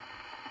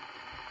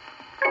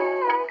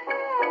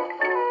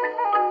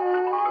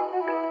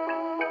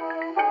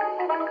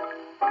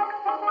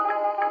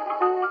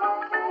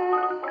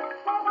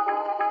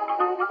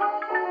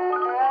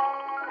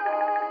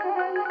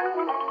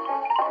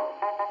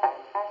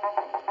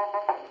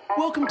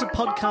Welcome to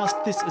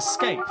Podcast This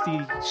Escape,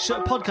 the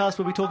podcast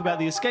where we talk about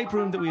the escape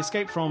room that we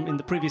escaped from in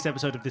the previous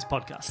episode of this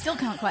podcast. Still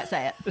can't quite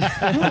say it.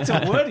 It's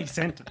a wordy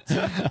sentence.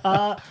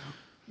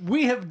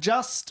 We have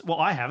just, well,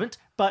 I haven't,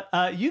 but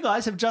you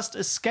guys have just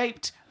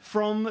escaped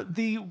from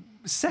the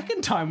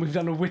second time we've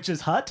done a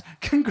witch's hut.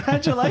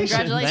 Congratulations.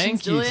 Congratulations,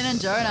 Thank you Julian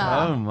and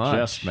Jonah. so much.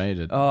 Just made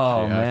it.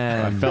 Oh, Yeah,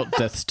 man. I felt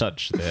death's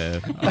touch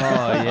there. Oh,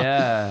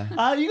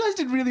 yeah. You guys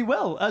did really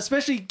well,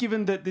 especially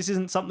given that this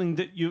isn't something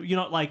that you're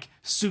not like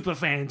super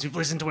fans who've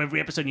listened to every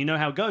episode and you know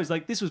how it goes.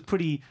 Like, this was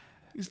pretty...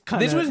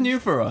 This was new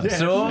for us. Yeah.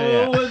 So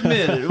we'll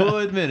admit it. We'll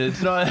admit it.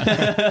 It's not...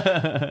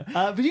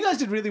 but you guys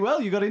did really well.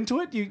 You got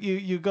into it.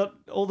 You got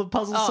all the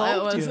puzzles Oh,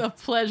 solved. it was You- a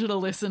pleasure to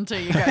listen to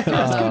you go through.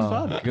 That's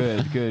that.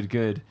 good fun.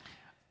 Good.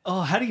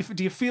 Oh, how do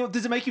you feel?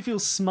 Does it make you feel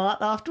smart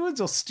afterwards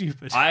or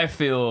stupid? I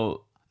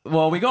feel...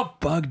 Well, we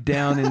got bogged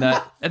down in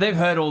that... They've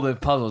heard all the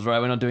puzzles, right?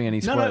 We're not doing any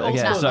no, spoilers. all Okay,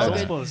 spoilers. so All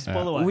spoilers.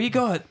 Spoil away. we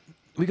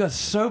got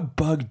so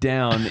bogged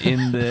down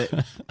in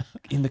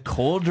the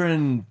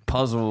cauldron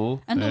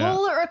puzzle. And Yeah.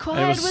 all it It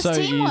required was was so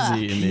teamwork.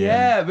 easy in the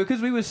Yeah, end.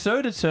 because we were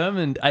so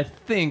determined. I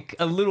think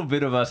a little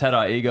bit of us had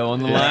our ego on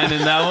the line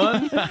in that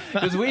one.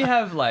 Because we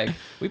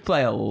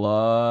play a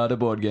lot of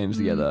board games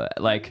together.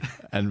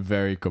 And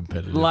very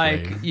competitive.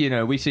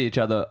 We see each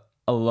other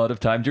a lot of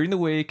time during the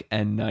week,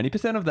 and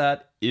 90% of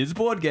that is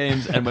board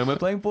games. And when we're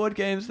playing board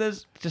games,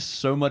 there's just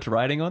so much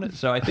writing on it.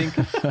 So I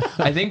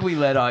think we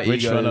let our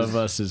Which egos... one of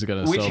us is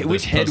going to solve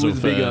Which this head puzzle was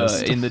bigger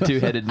first? in the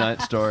two-headed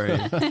knight story?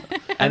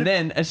 And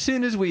then as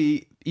soon as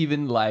we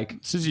even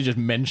Since you just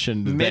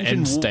mentioned the Mentioned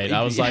end state,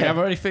 I was like, yeah. I've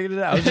already figured it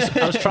out.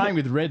 I was trying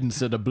with red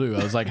instead of blue.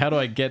 I was like, how do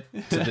I get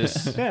to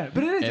this? Yeah,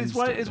 but it is. end It's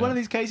state, one of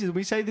these cases.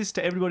 We say this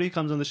to everybody who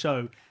comes on the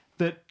show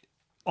that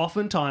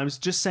oftentimes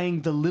just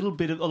saying the little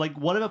bit of, or like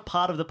whatever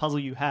part of the puzzle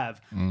you have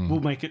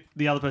will make it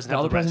the other person. The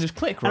have other person rest. just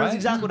click, And that's right?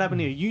 exactly what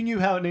happened here. You knew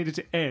how it needed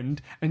to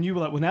end, and you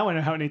were like, "Well, now I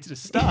know how it needs to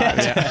start."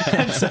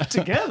 And so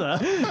together,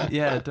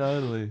 Yeah,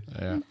 totally.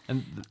 Yeah.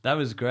 And that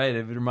was great.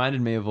 It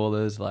reminded me of all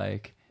those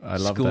I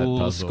love that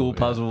puzzle, school yeah.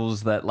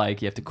 puzzles that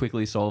you have to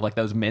quickly solve, like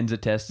those Mensa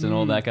tests and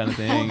all that kind of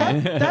thing.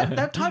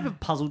 that type of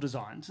puzzle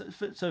design.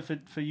 So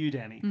for you,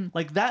 Danny,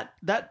 like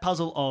that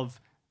puzzle of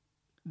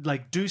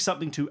like do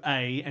something to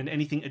A and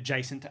anything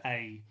adjacent to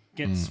A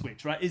gets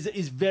switched, right?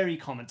 Is very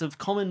common. It's a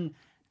common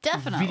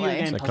Definitely. video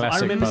game It's a puzzle. I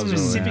classic remember puzzle,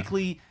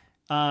 specifically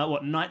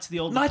Knights of the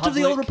Old Knights Republic. of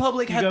the Old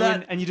Republic You had go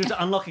that. in and you do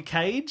to unlock a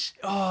cage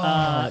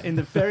in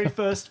the very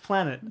first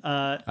planet.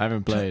 I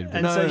haven't played.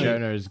 And But so-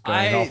 Jonah is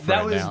going off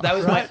right now. That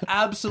was my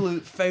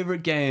absolute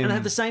favorite game. And they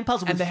have the same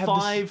puzzle And with they have this-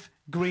 5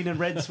 green and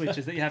red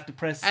switches that you have to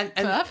press. And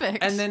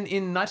Perfect. And then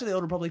in Knights of the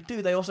Old Republic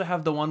 2, they also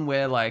have the one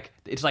where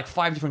it's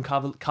 5 different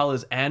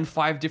colors and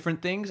 5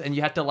 different things, and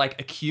you have to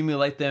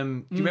accumulate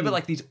them. Do you remember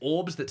these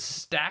orbs that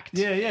stacked?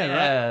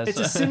 Yeah, right. It's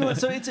so- a similar.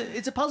 So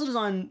it's a puzzle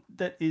design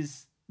that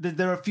is.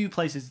 There are a few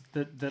places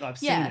that I've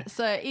seen Yeah, it.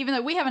 so even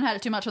though we haven't had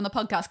it too much on the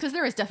podcast, because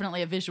there is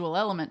definitely a visual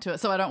element to it,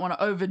 so I don't want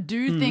to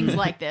overdo things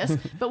like this,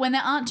 but when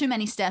there aren't too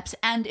many steps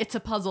and it's a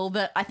puzzle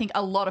that I think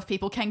a lot of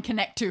people can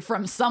connect to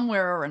from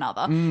somewhere or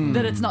another,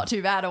 that it's not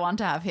too bad a one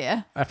to have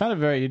here. I found it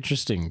very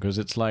interesting because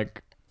it's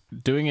like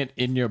doing it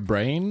in your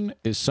brain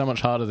is so much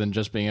harder than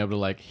just being able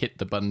to hit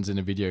the buttons in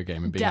a video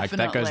game and being like,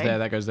 that goes Definitely. there,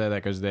 that goes there,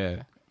 that goes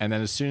there. And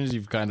then as soon as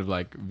you've kind of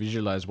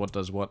visualized what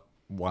does what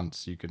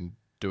once, you can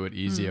do it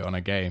easier on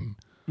a game.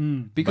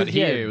 Because But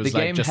here it was the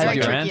game just has like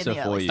your a- answer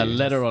Yeah, for like you. A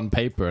letter on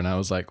paper, and I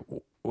was like,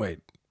 wait,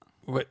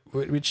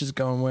 which is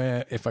going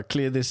where? If I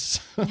clear this,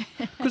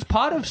 Because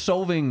part of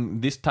solving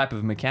this type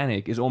of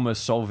mechanic is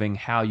almost solving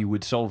how you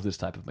would solve this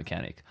type of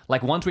mechanic.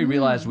 Once we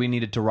realized we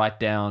needed to write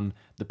down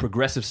the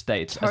progressive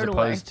states as Totally.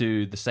 opposed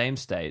to the same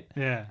state,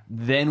 Yeah.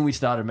 then we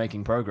started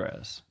making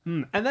progress.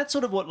 And that's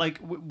sort of what,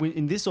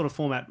 in this sort of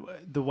format,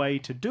 the way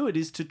to do it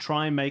is to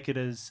try and make it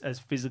as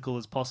physical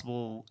as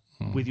possible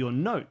with your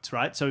notes,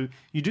 right? So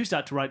you do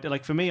start to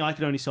write, for me, I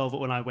could only solve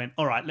it when I went,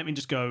 all right, let me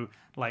just go,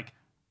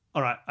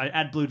 all right, I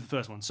add blue to the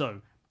first one.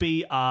 So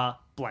BR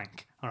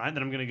blank. All right,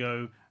 then I'm going to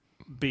go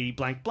B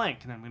blank blank.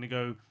 And then I'm going to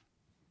go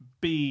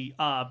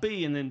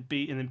BRB and then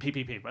B and then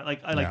PPP, right?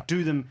 I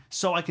do them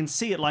so I can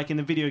see it in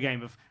the video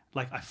game of,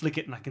 I flick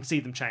it and I can see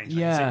them change. I can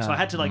see it. Yeah. So I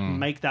had to,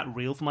 make that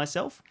real for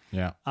myself.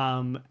 yeah,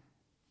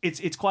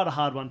 It's quite a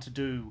hard one to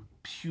do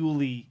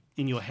purely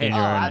in your head. In Oh,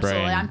 your own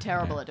absolutely. brain. I'm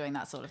terrible at doing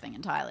that sort of thing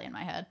entirely in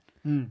my head.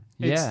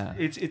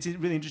 It's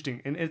really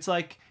interesting, and it's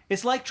like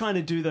trying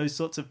to do those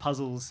sorts of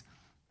puzzles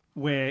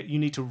where you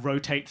need to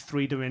rotate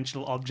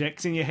 3-dimensional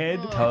objects in your head,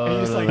 and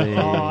you're just like, Totally.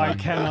 oh, I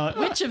cannot.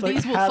 Which of Like,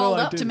 these will how do fold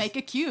I up do to this? make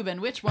a cube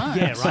and which won't?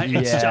 Yeah, right.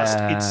 It's just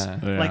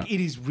Yeah. it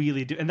is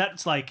really, and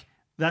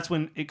that's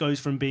when it goes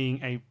from being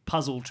a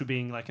puzzle to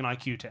being like an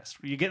IQ test.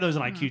 You get those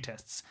on IQ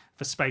tests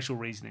for spatial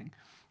reasoning,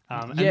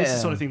 and this is the Yeah.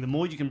 sort of thing. The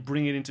more you can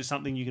bring it into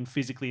something you can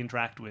physically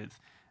interact with,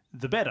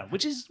 the better.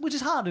 Which is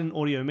hard in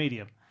audio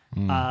media.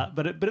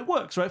 But it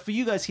works, right? For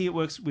you guys here, it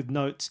works with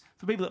notes.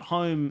 For people at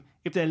home,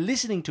 if they're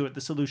listening to it,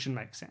 the solution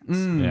makes sense.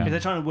 Yeah. If they're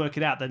trying to work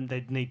it out, then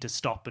they need to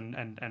stop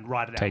and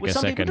write it out. Take Which a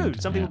some people do.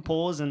 second, Some yeah. people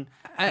pause and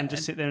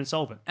just sit there and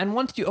solve it. And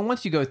once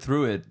you go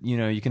through it,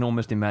 you can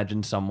almost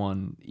imagine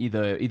someone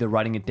either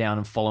writing it down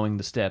and following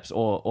the steps,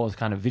 or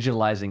kind of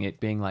visualizing it,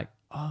 being like,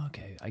 oh,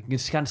 okay, I can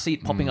just kind of see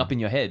it popping up in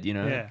your head,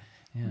 Yeah.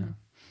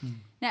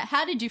 Now,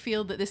 how did you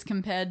feel that this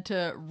compared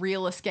to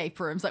real escape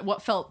rooms? Like,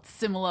 what felt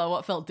similar?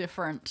 What felt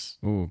different?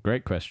 Ooh,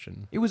 great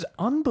question. It was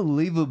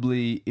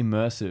unbelievably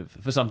immersive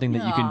for something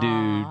that you can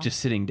do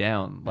just sitting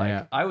down. Like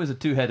Yeah. I was a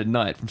two-headed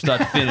knight from start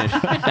to finish,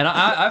 and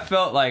I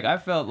felt like I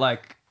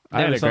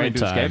there had was a something great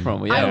to escape time.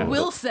 from. I Yeah.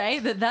 will say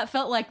that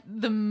felt like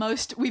the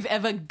most we've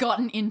ever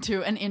gotten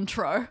into an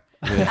intro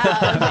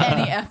out of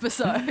any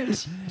episode.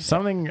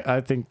 Something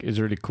I think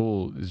is really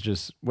cool is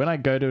just when I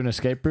go to an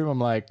escape room, I'm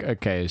like,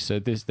 okay, so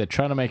they're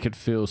trying to make it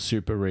feel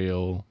super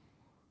real,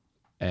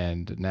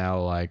 and now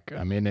like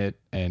I'm in it,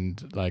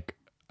 and like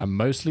I'm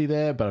mostly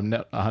there, but I'm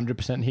not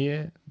 100%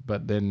 here.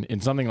 But then in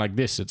something like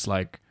this, it's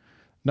like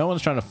no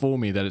one's trying to fool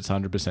me that it's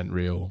 100%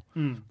 real,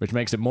 which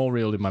makes it more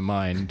real in my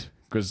mind.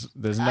 Because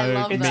there's I no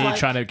love me that.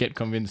 trying to get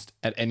convinced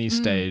at any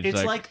stage.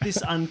 It's like this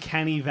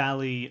uncanny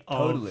valley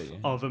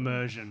of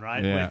immersion,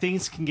 right? Yeah. Where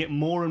things can get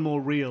more and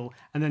more real,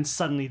 and then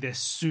suddenly they're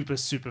super,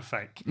 super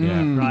fake,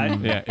 Yeah. right?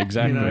 Yeah,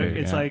 exactly.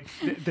 It's yeah. like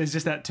there's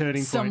just that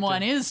turning point.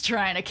 Someone is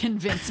trying to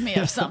convince me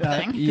of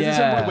something. There's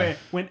a point where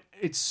when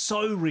it's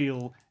so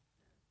real,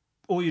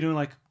 all you're doing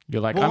like,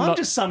 You're like, well, I'm not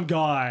just some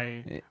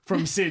guy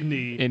from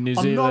Sydney. In New I'm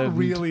not Zealand.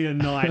 really a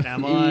knight,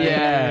 am I?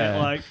 Yeah.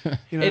 Like,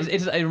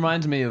 It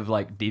reminds me of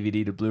like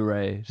DVD to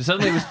Blu-ray. So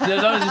suddenly I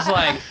was just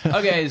like,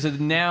 okay, so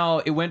now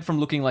it went from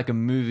looking like a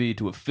movie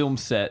to a film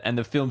set, and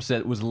the film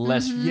set was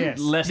less Yes,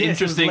 it was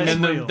interesting less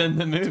than real.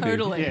 the movie.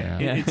 Totally. yeah,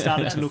 Yeah. It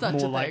started to That's look such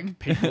more a like thing.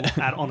 people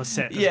on a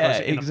set as Yeah, opposed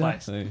to in a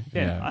exactly. place.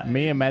 Yeah. I-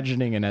 Me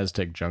imagining an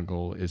Aztec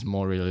jungle is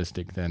more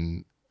realistic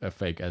than a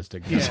fake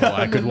Aztec Yeah. jungle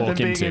I could Than walk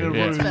being into. in a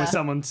yeah. room Fair. where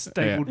someone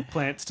stapled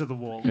plants to the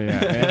wall.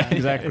 Yeah,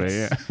 exactly.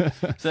 Yeah,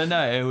 So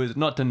no, it was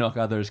not to knock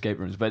other escape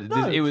rooms, but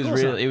No, it was of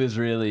course real. not. It was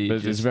really but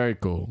it's just very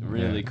cool.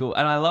 really Yeah. cool,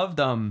 and I loved.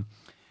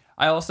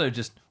 I also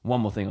just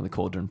one more thing on the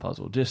cauldron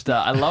puzzle. Just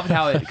I loved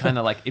how it kind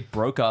of like it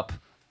broke up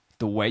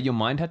the way your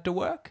mind had to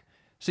work.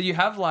 So you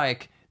have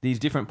like these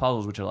different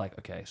puzzles which are like,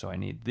 okay, so I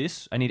need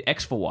this, I need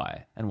X for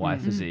Y and Y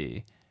for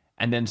Z,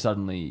 and then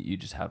suddenly you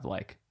just have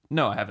like,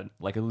 no, I haven't,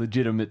 like a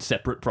legitimate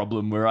separate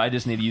problem where I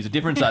just need to use a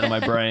different side of my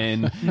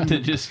brain to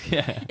just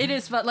It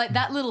is, but like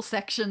that little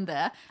section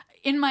there.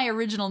 In my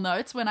original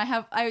notes, when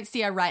I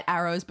write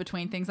arrows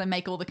between things, I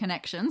make all the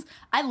connections.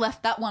 I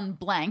left that one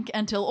blank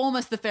until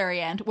almost the very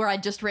end, where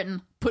I'd just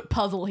written "put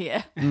puzzle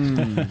here"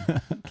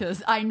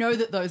 because I know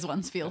that those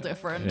ones feel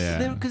different.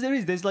 Yeah. Because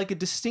there's like a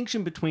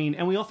distinction between,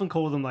 and we often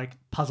call them like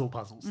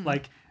puzzles,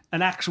 like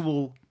an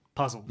actual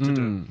puzzle to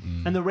do,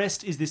 and the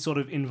rest is this sort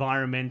of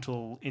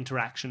environmental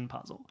interaction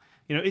puzzle.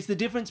 It's the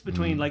difference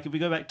between like if we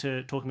go back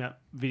to talking about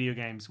video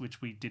games,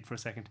 which we did for a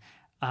second,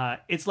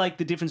 it's like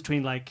the difference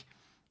between like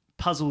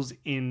puzzles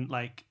in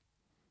like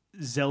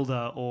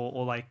Zelda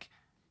or like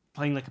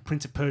playing like a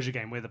Prince of Persia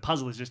game where the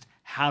puzzle is just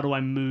how do I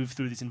move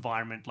through this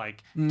environment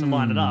like to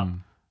line it up,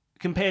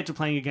 compared to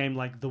playing a game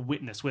like The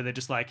Witness where they're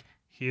just like,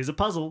 here's a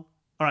puzzle.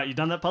 All right, you've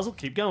done that puzzle.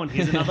 Keep going.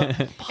 Here's another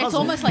puzzle. It's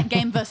almost like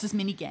game versus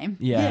mini game.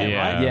 yeah,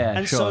 right? yeah,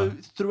 And sure. so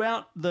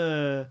throughout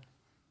the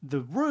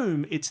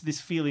room, it's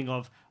this feeling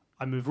of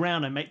I move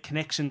around, I make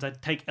connections, I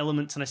take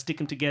elements and I stick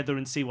them together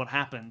and see what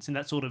happens. In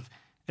that sort of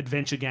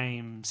adventure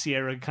game,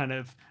 Sierra kind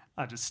of,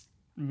 I just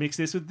mix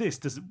this with this.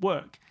 Does it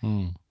work?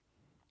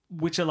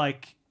 Which are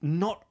like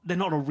they're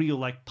not a real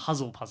like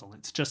puzzle.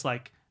 It's just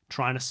like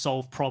trying to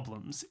solve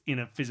problems in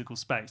a physical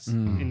space.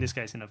 In this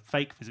case, in a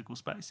fake physical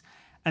space.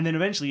 And then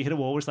eventually you hit a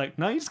wall where it's like,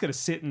 no, you just got to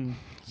sit and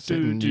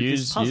do this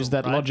use puzzle.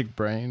 that right? logic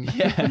brain.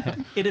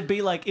 It'd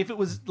be like if it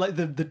was like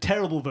the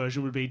terrible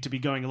version would be to be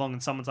going along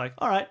and someone's like,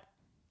 all right,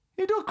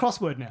 you do a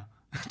crossword now.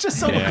 Just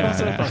solve a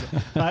crossword puzzle.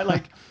 Right?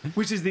 Like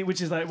which is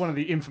like one of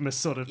the infamous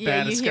sort of Yeah,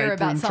 bad you escape hear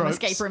about room some tropes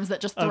escape rooms that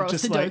just of throw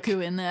just, Sudoku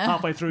like, in there.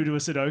 halfway through to a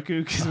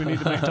Sudoku because we need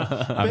to make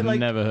time. I've like,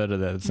 never heard of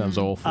that. It sounds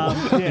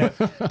awful. yeah,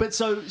 but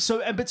so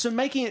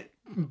making it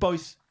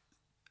both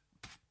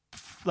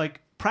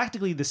like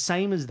practically the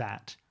same as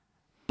that,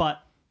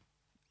 but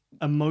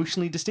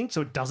emotionally distinct,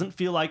 so it doesn't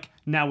feel like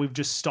now we've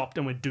just stopped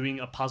and we're doing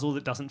a puzzle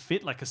that doesn't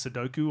fit, like a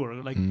Sudoku, or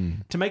like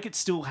to make it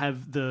still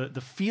have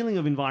the feeling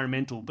of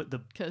environmental, but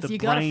the 'Cause the you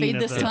gotta brain feed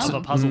of this the, tongue. of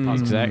a puzzle.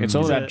 Exactly. It's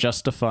all Is about it-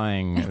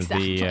 justifying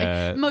Exactly.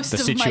 the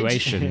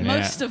situation. yeah.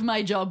 Most of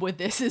my job with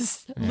this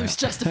is loose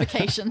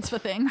justifications for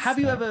things. Have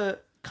you ever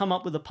come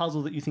up with a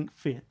puzzle that you think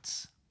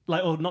fits,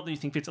 like, or not that you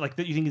think fits, like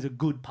that you think is a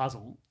good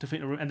puzzle to fit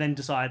in a room, and then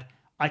decide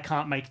I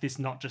can't make this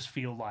not just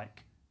feel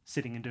like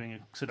sitting and doing a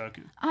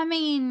Sudoku? I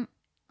mean,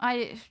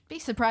 I'd be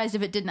surprised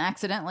if it didn't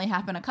accidentally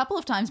happen a couple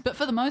of times, but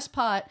for the most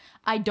part,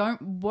 I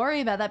don't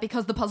worry about that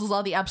because the puzzles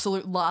are the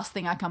absolute last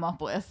thing I come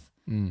up with.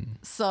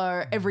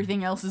 So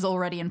everything else is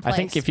already in place. I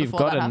think if you've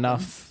before got that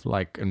enough happens.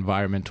 like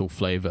environmental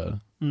flavor,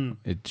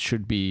 it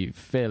should be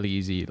fairly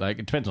easy. Like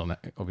it depends on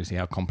obviously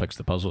how complex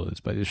the puzzle is,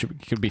 but it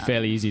could be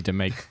fairly easy to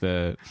make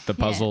the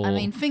puzzle. Yeah, I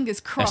mean, fingers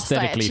crossed I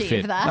aesthetically achieve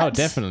fit. that. Oh,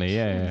 definitely,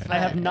 yeah. I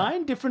have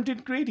 9 different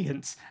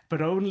ingredients,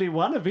 but only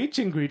one of each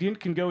ingredient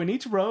can go in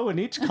each row and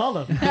each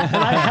column. And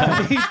I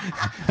have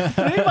these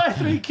 3 by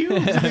 3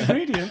 cubes of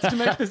ingredients to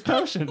make this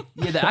potion.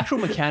 Yeah, the actual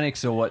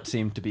mechanics are what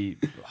seem to be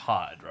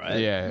hard, right?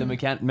 Yeah.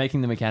 The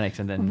making the mechanics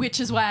and then Which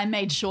is why I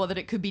made sure that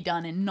it could be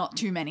done in not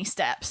too many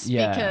steps.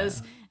 Yeah.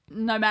 Because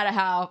no matter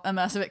how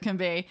immersive it can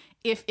be,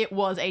 if it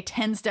was a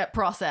 10-step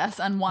process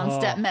and one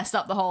step messed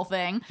up the whole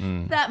thing,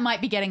 that might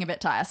be getting a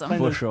bit tiresome.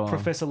 Playing For those sure.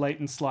 Professor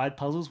Layton slide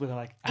puzzles where they're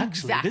like,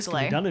 actually, this can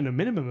Exactly. be done in a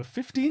minimum of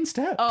 15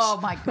 steps. Oh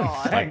my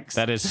god. Thanks.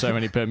 That is so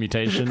many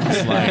permutations.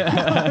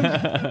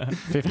 Like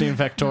 15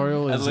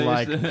 factorial is At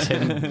like least.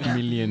 10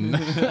 million.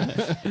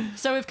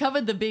 So we've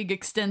covered the big,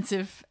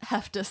 extensive,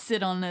 have to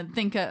sit on and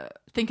think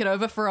it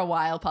over for a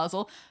while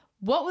puzzle.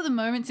 What were the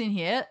moments in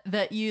here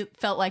that you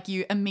felt like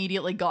you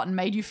immediately got and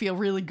made you feel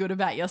really good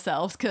about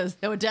yourselves? Because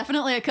there were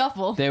definitely a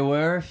couple. there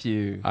were a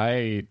few.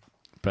 I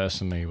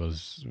personally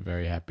was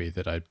very happy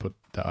that I put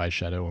the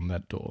eyeshadow on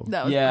that door.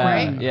 That was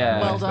Yeah, great.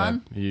 yeah. Well That-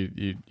 done.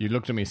 You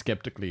looked at me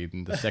skeptically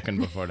in the second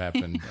before it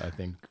happened, I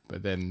think.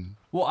 But then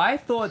Well, I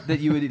thought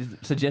that you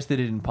had suggested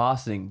it in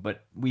passing,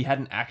 but we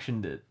hadn't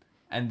actioned it.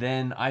 And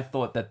then I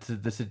thought that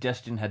the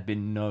suggestion had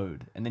been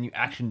noed, and then you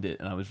actioned it,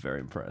 and I was very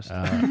impressed. no,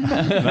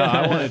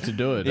 I wanted to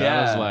do it. I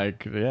Yeah. was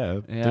like, Yeah.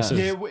 this is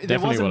Yeah, there was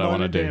definitely a what I want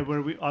to moment there do.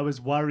 where I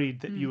was worried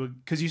that you were,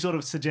 because you sort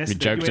of suggested We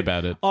that you joked went,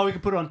 about it. Oh, we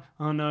could put on.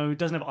 Oh no, it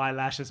doesn't have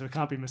eyelashes, so it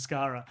can't be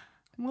mascara.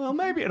 Well,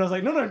 maybe. And I was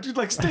like, no, just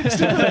like stick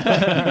with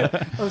it.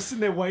 I was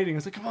sitting there waiting. I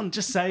was like, come on,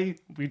 just say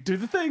we do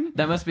the thing.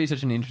 That must be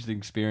such an interesting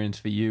experience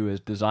for you as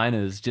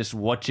designers, just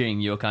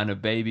watching your kind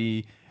of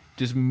baby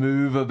just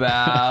move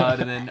about,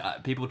 and then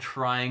people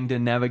trying to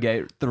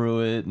navigate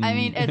through it. I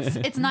mean,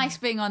 it's nice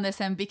being on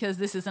this end because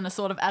this isn't a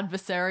sort of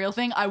adversarial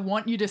thing. I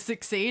want you to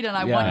succeed and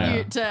I want Yeah.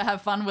 you to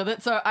have fun with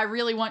it. So I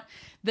really want,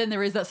 then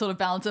there is that sort of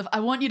balance of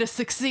I want you to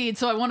succeed.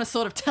 So I want to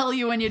sort of tell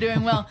you when you're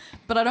doing well,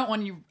 but I don't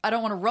want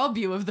to rob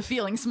you of the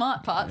feeling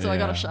smart part. So I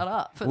got to Yeah. shut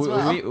up as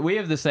well. we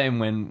have the same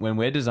when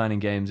we're designing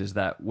games, is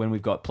that when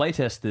we've got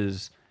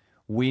playtesters,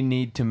 we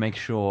need to make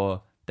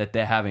sure that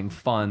they're having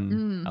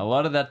fun. A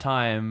lot of that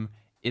time,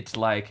 it's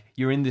like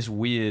you're in this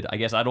weird, I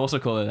guess I'd also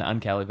call it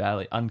an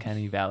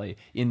uncanny valley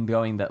in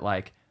going that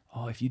like,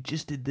 oh, if you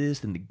just did this,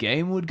 then the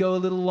game would go a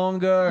little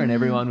longer and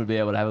everyone would be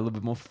able to have a little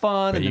bit more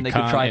fun, But and you then they could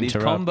can't try these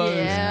interrupt. combos.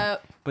 Yeah.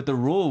 But the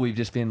rule we've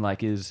just been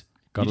like is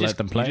Gotta you let just,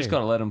 them play. You just got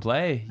to let them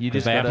play. You Because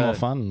just they have gotta, more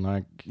fun.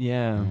 Like,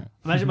 Yeah.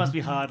 Imagine it must be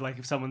hard, like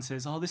if someone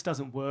says, "Oh, this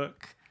doesn't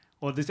work,"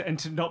 or this, and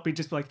to not be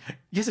just like,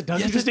 "Yes, it does.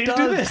 Yes, you just it need to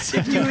do does. this.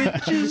 If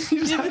you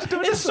just have to do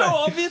it It's this so way."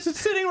 obvious. It's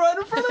sitting right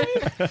in front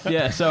of you.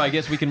 Yeah, so I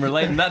guess we can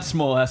relate in that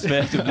small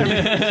aspect of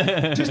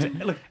it. Just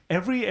look,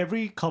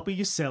 every copy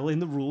you sell in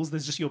the rules,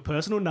 there's just your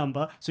personal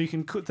number, so you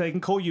can they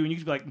can call you and you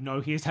can be like,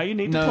 "No, here's how you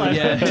need to No, play.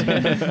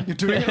 yeah. You're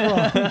doing it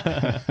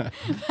wrong."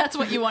 That's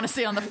what you want to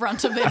see on the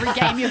front of every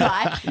game you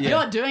buy.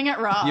 You're doing it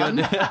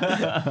wrong.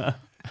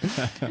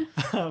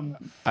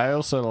 I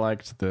also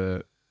liked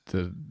the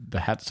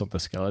hats on the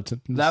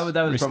skeletons. That was we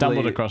probably-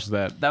 stumbled across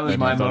that. That was and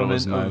my I thought it moment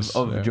was nice.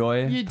 of Yeah.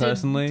 joy, You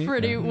personally. did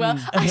pretty well.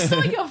 I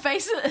saw your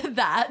face at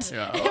that.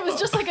 Yeah. It was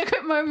just like a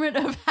quick moment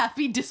of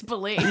happy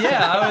disbelief.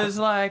 Yeah, I was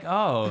like,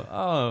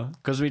 oh.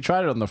 Because we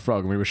tried it on the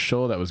frog and we were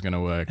sure that was going to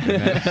work. And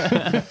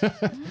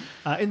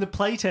then, In the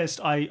playtest,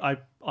 I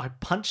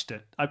punched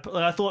it. I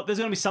thought there's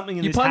going to be something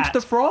in You this punched hat.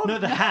 the frog? No,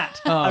 the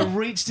hat. I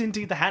reached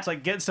into the hat to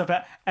like get stuff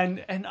out,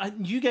 and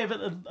you gave it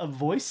a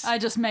voice. I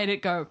just made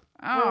it go,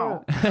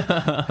 oh.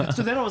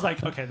 So then I was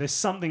like, okay, there's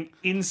something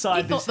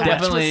inside You this thought the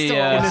hat. witch was Definitely still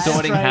In a alive.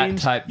 sorting hat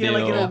strange- type yeah, deal.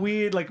 like in a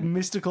weird, like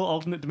mystical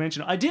alternate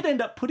dimension. I did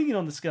end up putting it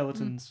on the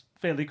skeletons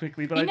fairly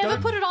quickly, but He I never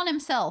don't. put it on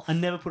himself. I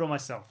never put it on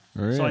myself.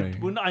 So I Really?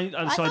 wouldn't. I So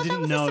thought I that didn't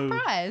was know. a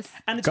surprise.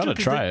 And it's Gotta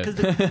true try it.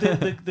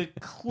 because the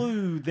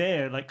clue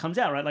there like comes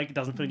out, right? Like it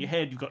doesn't fit in your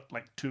head. You've got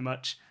like too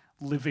much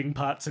living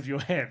parts of your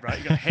head, right?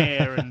 You got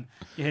hair and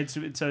your head's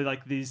so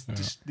like these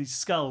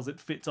skulls, it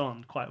fits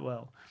on quite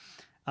well.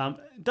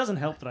 It doesn't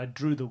help that I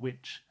drew the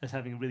witch as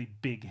having a really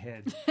big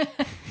head.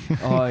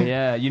 Oh,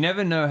 yeah. You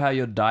never know how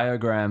your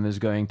diagram is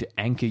going to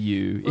anchor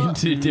you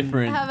into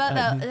different... How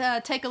about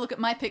that? Take a look at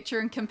my picture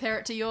and compare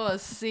it to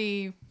yours.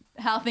 See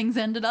how things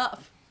ended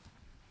up.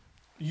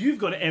 You've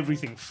got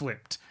everything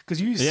flipped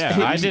because you. yeah,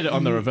 flipped- I did it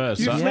on the reverse.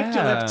 You So flipped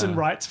your Yeah. lefts and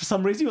rights for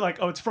some reason. You're like,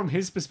 oh, it's from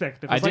his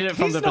perspective. I was did like, it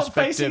from he's the not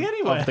perspective facing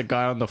anywhere. of the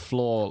guy on the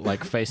floor,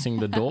 like facing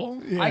the door.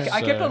 I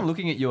kept So- on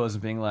looking at yours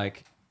and being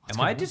like, am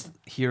I just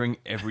hearing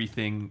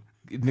everything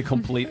in the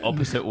complete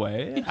opposite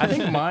way? I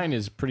think mine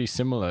is pretty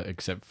similar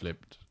except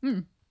flipped.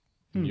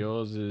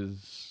 Yours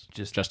is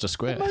just a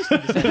square.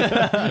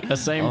 The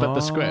same but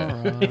the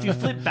square. If you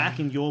flip back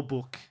in your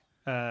book,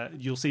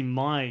 you'll see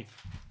my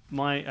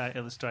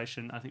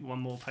illustration. I think one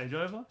more page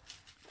over.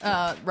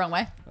 Wrong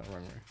way.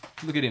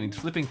 Look at him, he's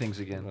flipping things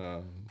again.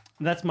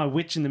 And that's my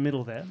witch in the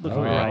middle there. Look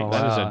Oh, great. yeah.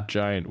 That is wow. a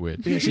giant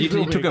witch. Yeah, You, she's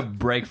real you took big. a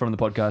break from the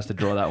podcast to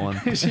draw that one.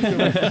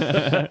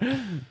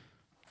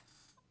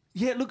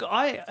 Yeah, look,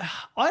 I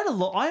had a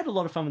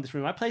lot of fun with this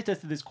room. I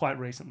playtested this quite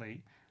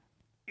recently.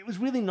 It was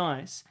really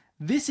nice.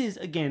 This is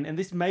again, and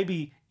this may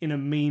be in a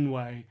mean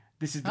way.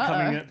 This is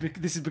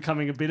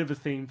becoming a bit of a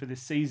theme for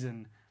this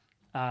season.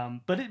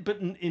 But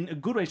in a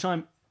good way,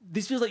 time.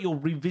 This feels like you're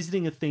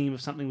revisiting a theme of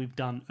something we've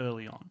done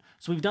early on.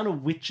 So we've done a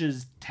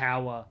witch's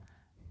tower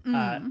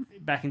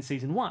back in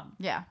season 1.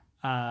 Yeah.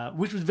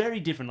 Which was very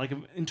different. Like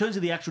in terms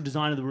of the actual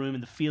design of the room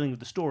and the feeling of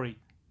the story,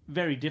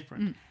 very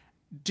different.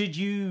 Did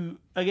you,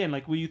 again,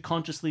 like, were you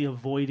consciously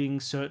avoiding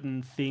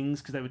certain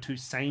things because they were too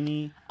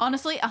samey?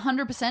 Honestly,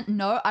 100%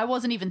 no. I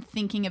wasn't even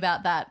thinking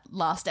about that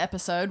last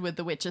episode with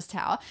the Witch's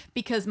Tower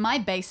because my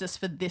basis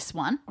for this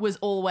one was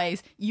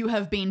always, you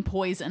have been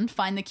poisoned,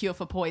 find the cure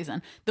for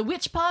poison. The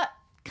witch part,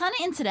 kind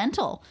of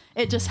incidental.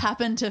 It just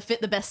happened to fit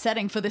the best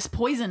setting for this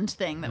poisoned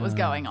thing that was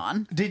going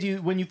on. Did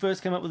you, when you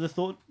first came up with the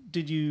thought,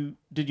 did you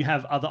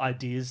have other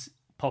ideas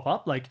pop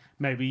up? Like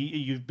maybe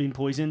you've been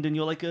poisoned and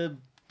you're like a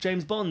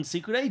James Bond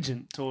secret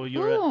agent, or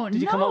you're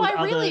did you come up with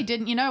I really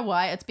didn't. You know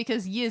why? It's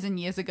because years and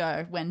years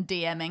ago when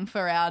DMing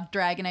for our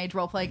Dragon Age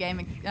roleplay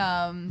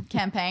game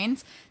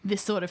campaigns,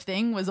 this sort of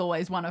thing was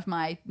always one of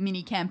my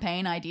mini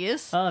campaign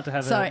ideas. To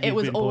have so it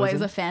was always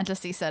poisoned? a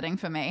fantasy setting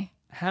for me.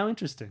 How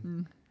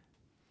interesting.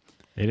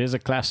 It is a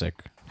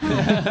classic.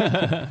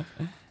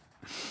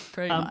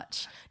 Pretty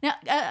much. Now,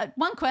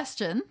 one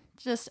question.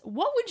 Just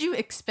what would you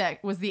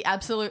expect was the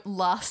absolute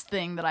last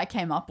thing that I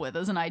came up with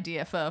as an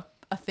idea for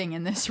a thing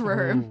in this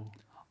room?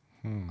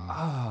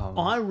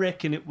 I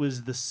reckon it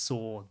was the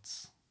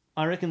swords.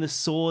 I reckon the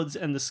swords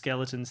and the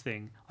skeletons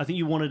thing. I think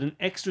you wanted an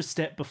extra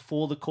step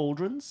before the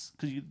cauldrons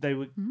because they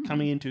were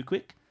coming in too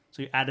quick.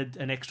 So you added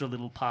an extra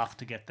little path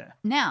to get there.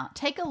 Now,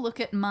 take a look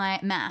at my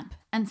map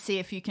and see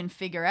if you can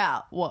figure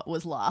out what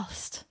was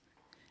last.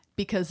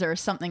 Because there is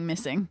something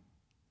missing.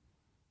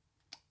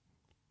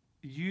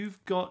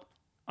 You've got,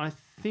 I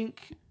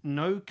think,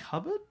 no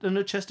cupboard and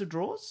no chest of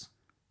drawers?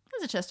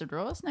 There's a chest of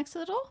drawers next to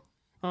the door.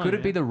 Oh, Could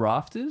it be the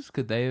rafters?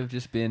 Could they have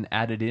just been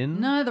added in?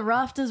 No, the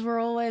rafters were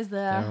always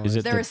there. Is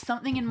it There the- is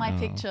something in my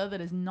picture that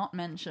is not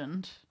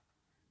mentioned.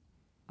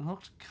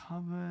 Locked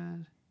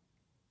cupboard.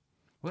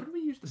 What did we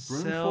use the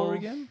broom Cell. for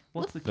again?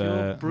 What's the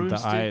cure? The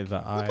Broomstick. eye.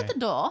 Look at the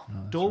door.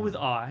 Door with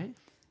eye.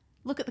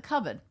 Look at the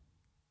cupboard.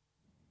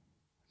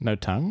 No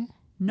tongue?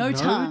 No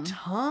tongue.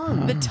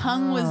 The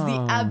tongue was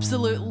the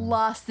absolute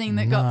last thing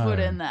that got put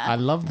in there. I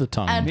love the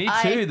tongue. And Me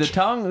I- too. The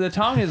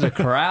tongue is a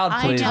crowd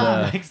I pleaser.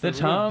 know. The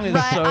tongue is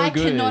Right, so I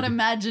good. cannot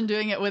imagine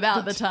doing it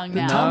without the tongue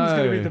now. Tongue's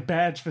going to be No. the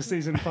badge for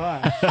season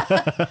 5.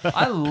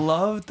 I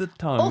loved the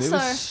tongue. It Also-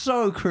 was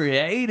so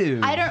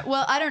creative. I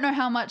don't know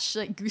how much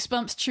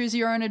Goosebumps Choose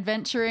Your Own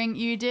Adventuring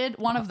you did.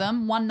 One of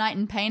them, One Night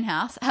in Pain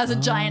House, has a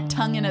giant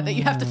tongue in it that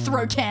you have to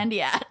throw candy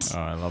at. Oh,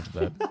 I love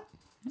that.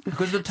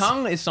 Because the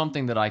tongue is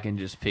something that I can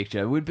just picture.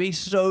 It would be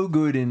so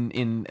good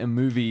in a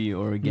movie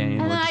or a game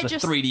And or I just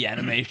just- a 3D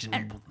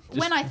animation.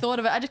 When I thought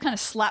of it, I just kind of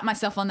slapped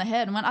myself on the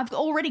head and went, I've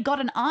already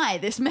got an eye.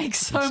 This makes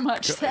so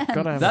much sense.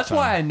 Gotta have That's a tongue.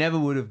 why I never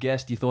would have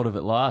guessed you thought of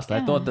it last.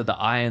 I thought that the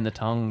eye and the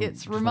tongue. It's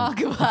just went-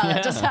 remarkable how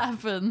that just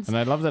happens. And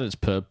I love that it's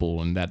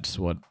purple, and that's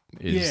what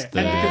is Yeah, the,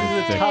 and because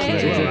it's a tongue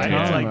as clue. well, right?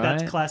 Yeah. It's like Right.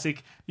 that's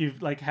classic.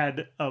 You've like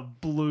had a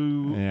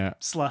blue Yeah.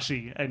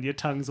 slushy and your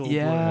tongue's all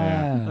Yeah.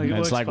 blue. Like, it And it's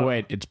works like, fine.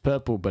 wait, it's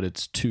purple, but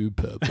it's too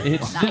purple.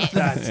 It's Nice.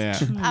 That's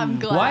yeah. I'm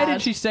glad. Why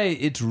did she say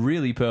it's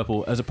really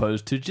purple as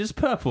opposed to just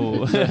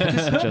purple?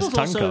 Just tongue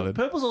also, coloured.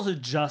 purple's also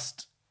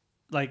just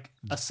like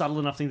a subtle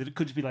enough thing that it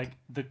could just be like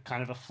the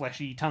kind of a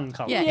fleshy tongue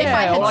color. Yeah. If I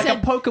yeah, had or like said-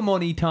 a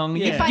Pokemon-y tongue.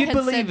 Yeah. If I You'd had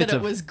believe said it's that it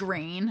a was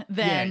green,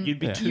 then you'd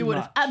be too you would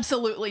have much.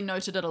 absolutely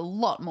noted it a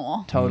lot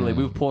more. Totally,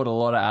 we've poured a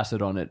lot of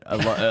acid on it a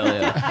lot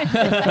earlier.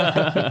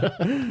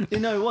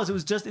 No, it was.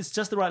 It's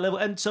just the right level.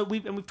 And so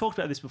we've talked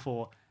about this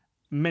before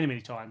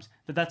many times,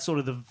 that's sort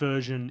of the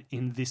version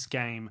in this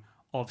game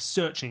of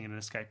searching in an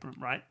escape room,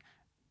 right?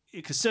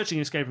 Because searching in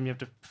an escape room, you have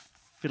to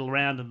fiddle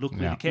around and look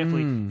really Yeah.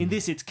 carefully. In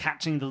this, it's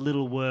catching the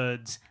little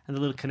words and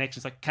the little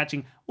connections, like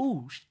catching,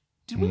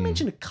 did we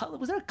mention a color?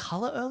 Was there a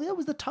color earlier?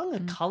 Was the tongue a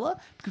color?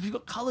 Because we've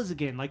got colors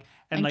again, like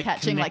And like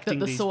catching like that connecting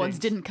the these swords things.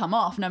 didn't come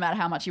off no matter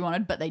how much you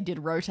wanted, but they did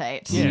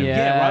rotate.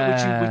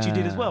 right. Which you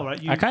did as well,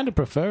 right? I kind of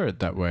prefer it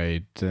that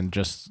way than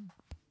just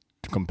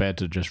compared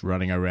to just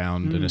running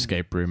around an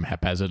escape room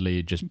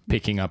haphazardly, just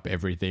picking up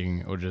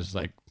everything or just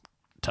like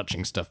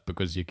touching stuff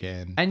because you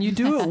can. And you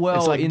do it well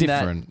It's, like, in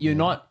different, that you're yeah.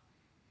 not.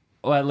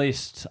 Well, at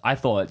least I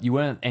thought you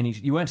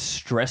weren't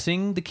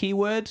stressing the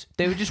keywords.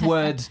 They were just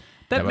words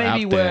that They were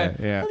maybe out were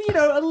there,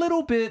 yeah. a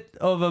little bit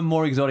of a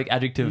more exotic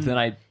adjective than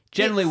I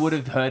generally It's- would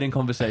have heard in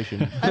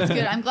conversation. That's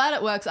good. I'm glad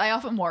it works. I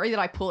often worry that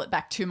I pull it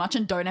back too much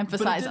and don't But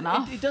emphasize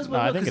enough. It does No,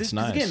 work I well think because it's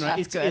nice. again, right?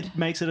 That's good. It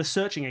makes it a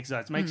searching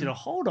exercise. It makes it a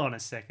hold on a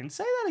second.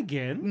 Say that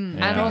again.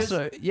 Yeah. And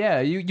also,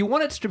 you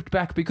want it stripped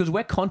back because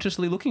we're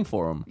consciously looking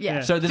for them. Yeah.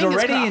 So there's Fingers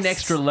already an crossed.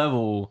 extra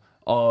level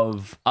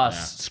of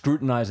us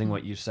scrutinizing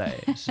what you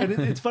say. And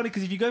it's funny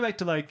because if you go back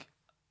to like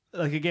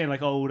again,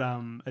 like old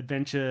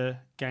adventure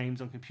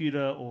games on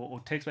computer or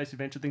text-based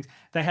adventure things,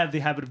 they have the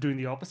habit of doing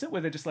the opposite,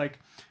 where they're just like,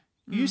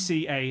 you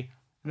see a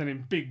and then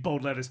in big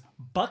bold letters,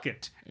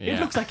 bucket. It Yeah.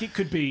 looks like it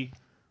could be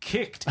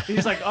kicked. And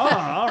he's like, oh,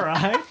 all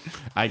right.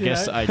 I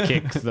guess I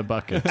kicked the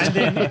bucket. And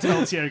then it's an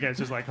old Sierra game,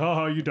 so it's like,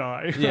 oh, you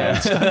die. Yeah.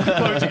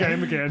 Close the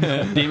game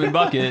again. Demon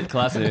bucket,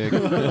 classic.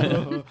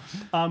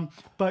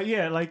 But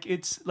yeah, like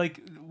it's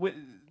like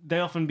they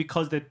often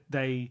because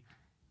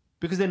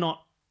they're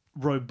not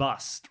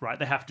robust, right?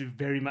 They have to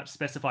very much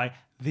specify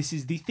this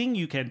is the thing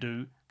you can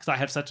do because I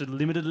have such a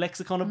limited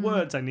lexicon of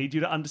words. I need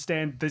you to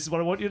understand this is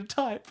what I want you to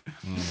type.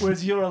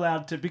 Whereas you're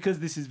allowed to because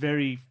this is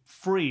very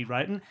free,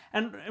 right?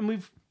 And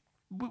we've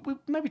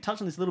maybe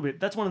touched on this a little bit.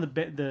 That's one of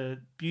the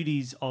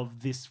beauties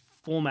of this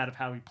format of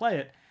how we play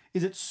it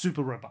is it's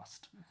super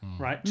robust,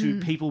 right? To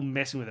people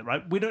messing with it,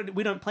 right? We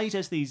don't play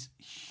test these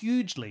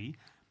hugely,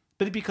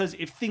 but because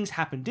if things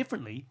happen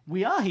differently,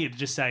 we are here to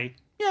just say,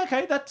 yeah,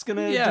 okay, that's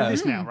gonna do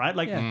this now, right?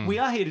 Like we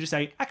are here to just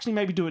say, actually,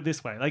 maybe do it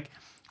this way. Like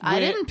I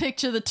didn't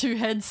picture the two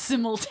heads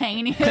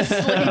simultaneously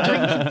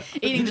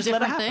eating just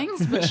let it different happen.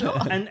 things, but sure.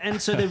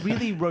 and so they're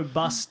really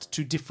robust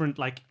to different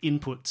like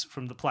inputs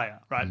from the player,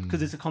 right?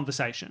 Because it's a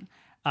conversation,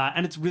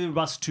 and it's really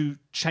robust to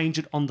change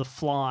it on the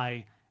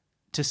fly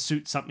to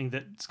suit something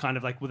that's kind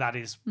of like, well, that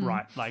is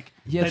right. Like,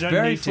 Yeah, they it's don't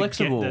very need to get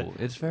flexible.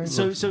 It's very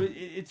so flexible.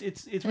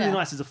 it's really Yeah.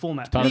 nice as a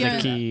format. Part of The the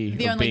only- key.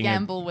 The of only being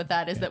gamble with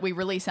that is that we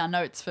release our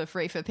notes for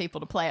free for people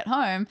to play at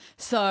home.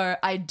 So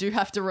I do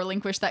have to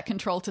relinquish that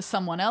control to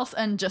someone else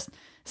and just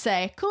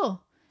say,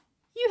 cool,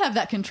 you have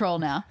that control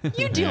now.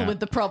 You deal Yeah. with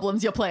the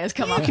problems your players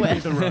come up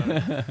with.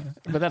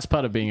 But that's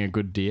part of being a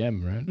good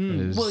DM, right?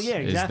 Is, Well, yeah,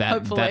 is exactly. that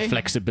Hopefully.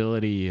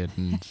 flexibility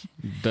and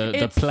the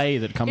It's- play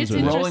that comes it's with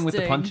it. rolling with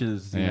the interesting.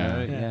 punches.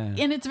 Yeah.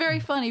 Yeah. And it's very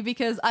funny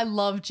because I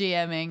love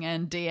GMing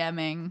and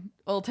DMing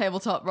all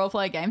tabletop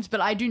roleplay games,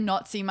 but I do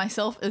not see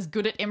myself as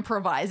good at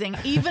improvising,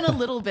 even a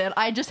little bit.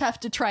 I just have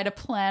to try to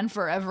plan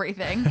for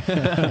everything.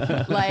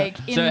 Like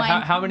in So my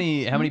how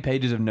many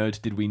pages of notes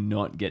did we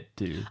not get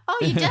to? Oh,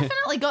 you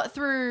definitely got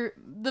through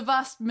the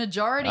vast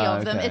majority Oh,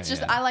 of them. okay, It's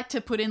just yeah. I like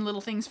to put in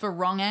little things for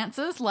wrong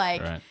answers,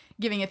 like Right.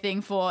 giving a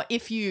thing for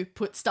if you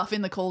put stuff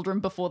in the cauldron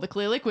before the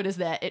clear liquid is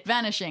there, it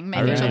vanishing, I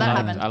making really sure that liked-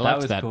 happened. I liked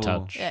was that cool.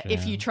 touch.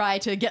 If you try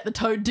to get the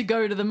toad to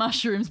go to the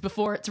mushrooms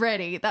before it's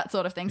ready, that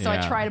sort of thing. So I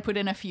Yeah. try to put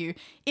in a few.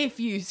 If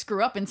you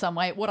screw up in some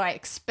way, what I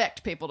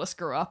expect people to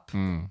screw up,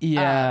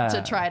 Yeah.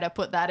 to try to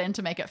put that in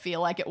to make it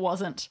feel like it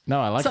wasn't No,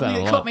 I like something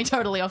that a that lot. caught me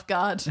totally off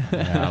guard.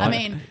 I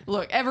mean,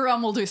 look,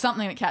 everyone will do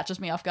something that catches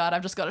me off guard.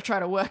 I've just got to try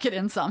to work it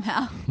in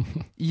somehow.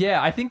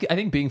 Yeah, I think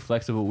being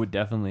flexible would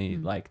definitely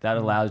like that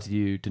allows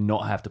you to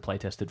not have to play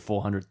test it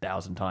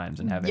 400,000 times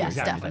and have Yes,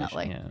 every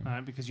definitely. combination,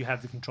 Yeah. Because you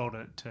have the control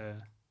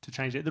to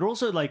change it. They're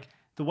also like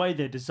the way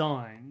they're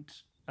designed,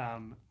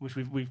 which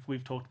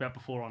we've talked about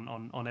before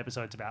on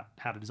episodes about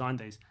how to design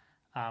these,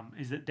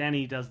 is that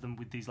Danny does them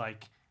with these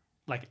like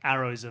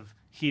arrows of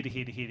here to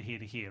here to here to here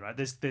to here, right?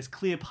 There's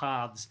clear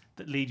paths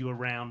that lead you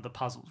around the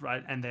puzzles,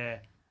 right? And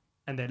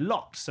they're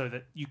locked so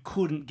that you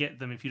couldn't get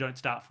them if you don't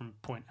start from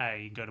point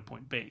A and go to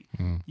point B.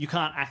 You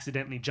can't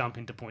accidentally jump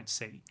into point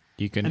C.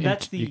 You can And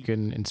that's you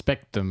can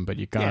inspect them, but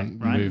you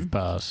can't right. move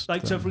past.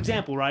 Like, so them. for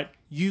example, right,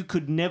 you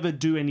could never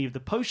do any of the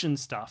potion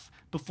stuff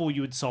before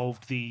you had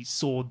solved the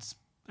swords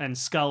and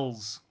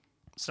skulls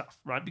stuff,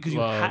 right? Because you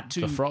Well, had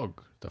to. the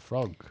frog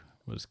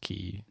was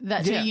key.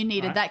 That Yeah, you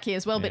needed right. that key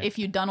as well. But Yeah. if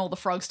you'd done all the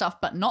frog stuff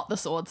but not the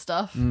sword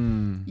stuff,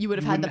 Mm. you would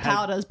have had the wouldn't have-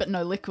 powders but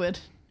no liquid.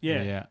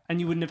 Yeah. Yeah.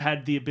 And you wouldn't have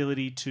had the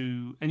ability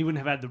to, and you wouldn't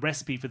have had the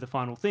recipe for the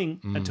final thing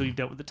until you've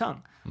dealt with the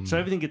tongue. So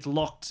everything gets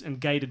locked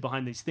and gated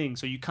behind these things.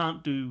 So you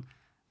can't do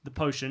the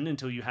potion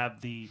until you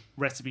have the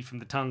recipe from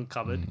the tongue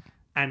covered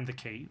and the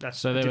key. That's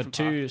So a there were different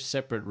path. two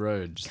separate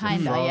roads: Kinda,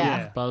 the frog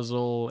yeah.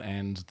 puzzle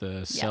and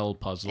the cell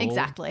puzzle.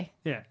 Exactly.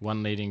 Yeah.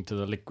 One leading to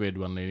the liquid,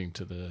 one leading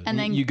to the. And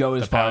then You go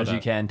as The far as powder.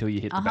 you can until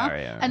you hit the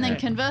barrier. And then right?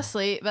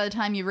 conversely, by the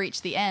time you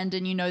reach the end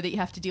and you know that you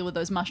have to deal with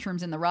those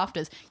mushrooms in the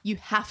rafters, you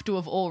have to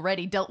have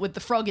already dealt with the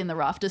frog in the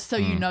rafters, so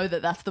you know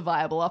that that's the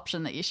viable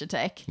option that you should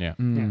take. yeah.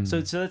 Yeah. So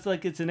it's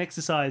like it's an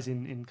exercise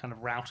in kind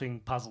of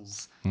routing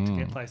puzzles to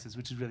get places,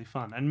 which is really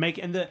fun. And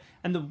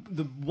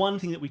the one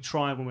thing that we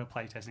try when we're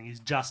playtesting is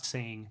just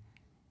seeing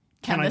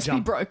Can I this be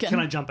jump, broken? Can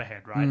I jump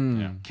ahead, right?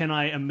 Yeah. Can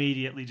I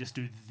immediately just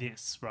do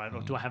this, right?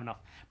 Or do I have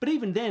enough? But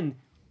even then,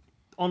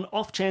 on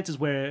off chances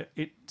where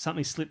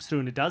something slips through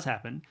and it does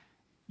happen,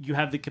 you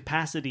have the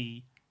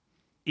capacity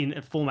in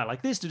a format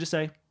like this to just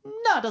say,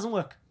 no, it doesn't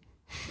work.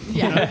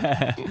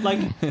 Yeah. Like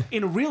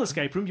in a real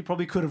escape room, you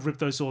probably could have ripped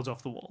those swords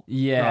off the wall.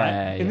 Yeah,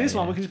 right? In yeah, this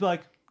one, yeah. we can just be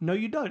like, no,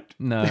 you don't.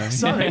 No.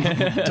 Sorry,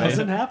 it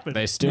doesn't happen.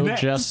 They still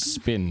Next. just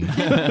spin.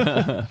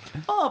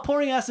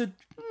 pouring acid.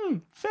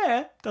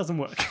 Fair, doesn't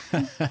work.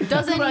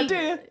 Does Good any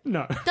idea?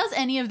 No. does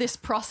any of this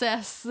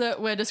process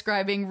that we're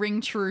describing ring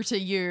true to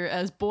you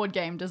as board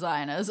game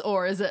designers,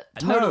 or is it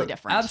totally No,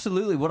 different?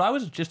 Absolutely. What I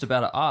was just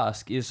about to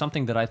ask is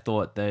something that I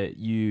thought that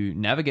you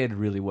navigated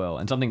really well,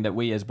 and something that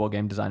we as board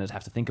game designers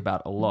have to think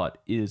about a lot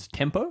is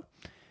tempo.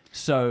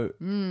 So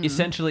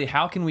essentially,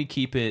 how can we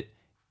keep it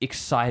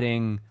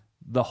exciting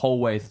the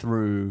whole way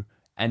through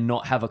and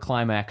not have a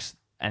climax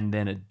and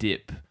then a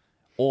dip?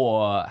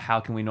 or how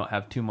can we not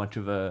have too much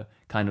of a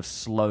kind of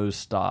slow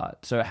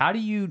start? So how do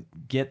you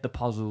get the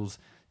puzzles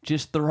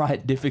just the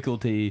right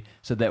difficulty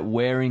so that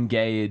we're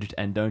engaged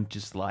and don't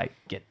just like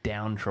get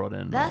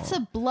downtrodden? That's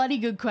a bloody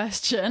good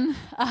question.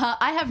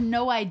 I have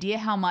no idea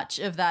how much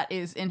of that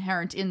is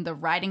inherent in the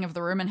writing of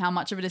the room and how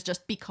much of it is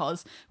just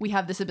because we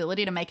have this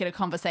ability to make it a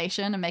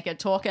conversation and make it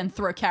talk and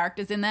throw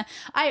characters in there.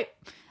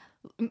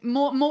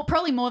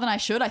 Probably more than I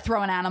should. I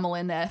throw an animal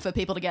in there for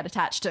people to get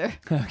attached to.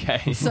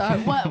 Okay. So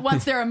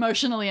once they're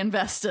emotionally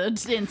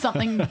invested in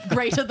something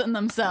greater than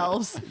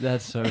themselves,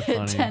 That's so it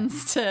funny.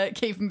 tends to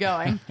keep them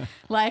going.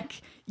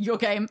 Like your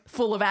game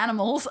full of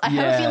animals, I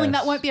have a feeling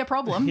that Yes. won't be a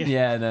problem.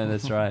 Yeah, no,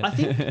 that's right. I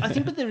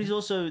think, but there's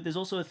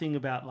also a thing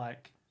about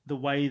like the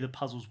way the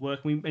puzzles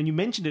work. And you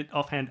mentioned it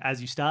offhand as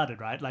you started,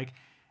 right? Like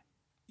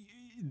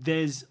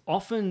there's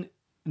often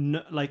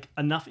like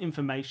enough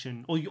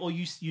information, or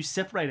you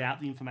separate out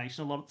the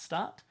information a lot at the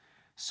start,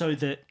 so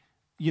that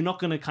you're not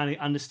going to kind of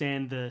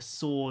understand the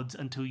swords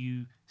until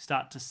you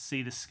start to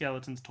see the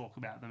skeletons talk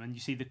about them, and you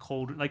see the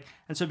cauldron. Like,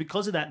 and so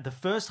because of that, the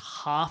first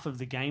half of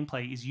the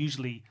gameplay is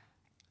usually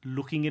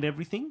looking at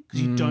everything because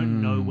you don't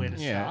know where to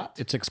start.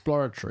 It's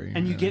exploratory.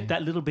 And you get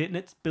that little bit, and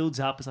it builds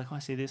up. It's like, oh, I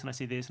see this, and I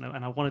see this, and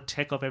I want to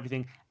check off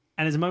everything.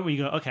 And there's a moment where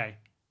you go, okay,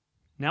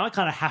 now I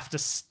kind of have to.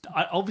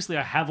 Obviously,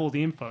 I have all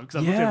the info because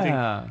I've looked at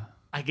everything.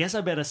 I guess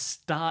I better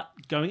start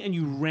going, and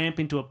you ramp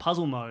into a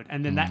puzzle mode,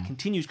 and then that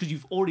continues because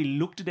you've already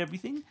looked at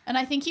everything. And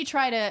I think you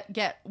try to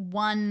get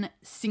one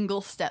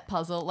single step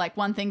puzzle, like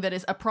one thing that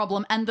is a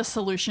problem, and the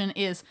solution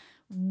is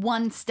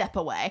one step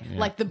away,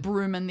 like the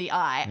broom and the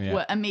eye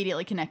were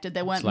immediately connected.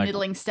 There weren't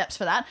middling steps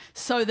for that,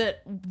 so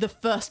that the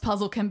first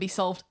puzzle can be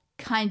solved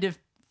kind of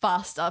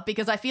faster,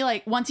 because I feel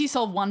like once you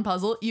solve one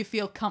puzzle, you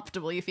feel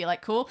comfortable. You feel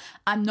like, cool,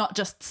 I'm not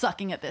just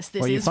sucking at this.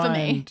 This is for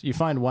me. You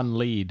find one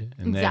lead,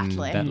 and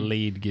Exactly. then that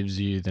lead gives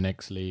you the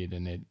next lead,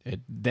 and it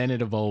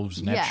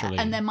evolves naturally.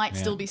 Yeah, and there might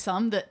still be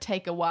some that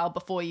take a while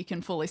before you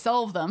can fully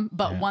solve them,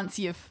 but once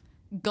you've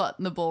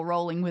got the ball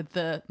rolling with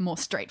the more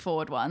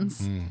straightforward ones.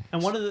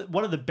 And one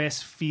of the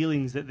best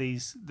feelings that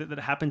that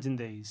happens in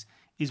these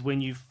is when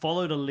you've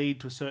followed a lead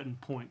to a certain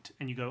point,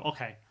 and you go,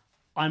 okay,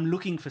 I'm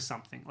looking for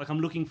something. Like, I'm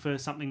looking for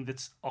something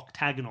that's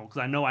octagonal because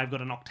I know I've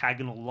got an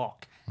octagonal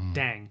lock.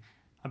 Dang.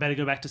 I better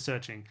go back to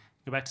searching.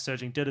 Go back to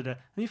searching, da-da-da. And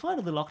you find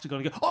a little octagon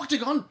and you go,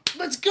 octagon,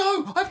 let's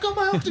go! I've got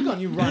my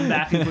octagon! You run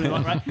back and put it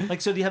on, right?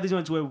 Like, so you have these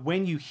moments where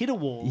when you hit a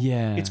wall,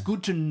 it's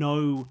good to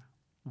know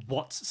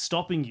what's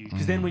stopping you.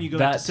 Because then when you go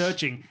back to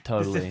searching,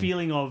 totally. there's the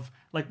feeling of,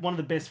 like, one of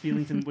the best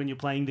feelings when you're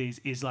playing these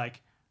is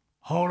like,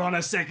 hold on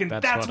a second,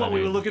 that's what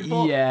we were looking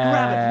for. Yeah.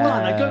 Grab it,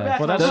 run. I go back.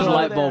 Well, and I that's Those run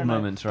light over bulb there and I-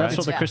 moments, right? That's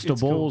what the crystal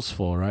it's cool. ball's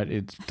for,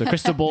 right? The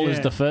crystal ball is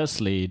Yeah. the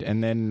first lead,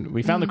 and then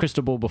we found the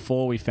crystal ball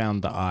before we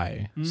found the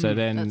eye. So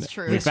then That's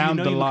true. we Yeah, so you found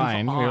know the you're looking for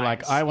line. We were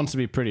like, eyes. eye wants to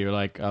be pretty. We're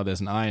like, oh,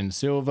 there's an eye in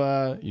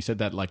silver. You said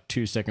that like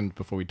 2 seconds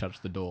before we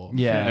touched the door.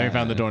 Yeah. Then we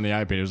found the door in the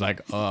eye pit. It was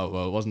like, oh,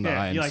 well, it wasn't the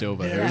eye in you're like,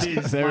 silver. there it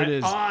is. There my it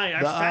is. Eye, I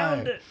The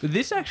found eye. it.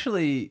 This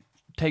actually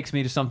takes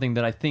me to something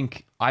that I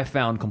think I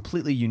found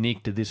completely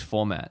unique to this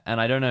format. And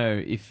I don't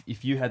know if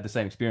you had the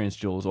same experience,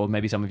 Jules, or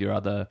maybe some of your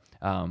other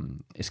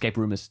escape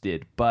roomers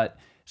did. But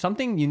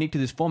something unique to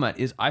this format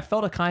is I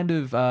felt a kind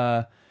of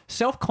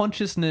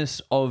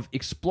self-consciousness of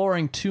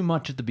exploring too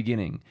much at the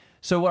beginning.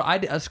 So what I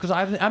did, because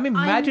I'm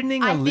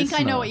imagining I a listener.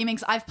 think I know what you mean,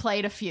 'cause I've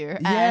played a few,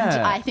 and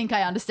Yeah. I think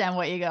I understand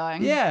what you're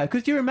going. Yeah,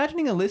 because you're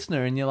imagining a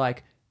listener and you're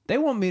like, they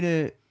want me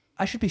to...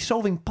 I should be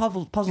solving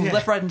puzzles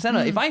left, right, and center.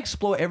 If I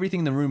explore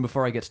everything in the room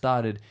before I get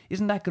started,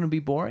 isn't that going to be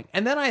boring?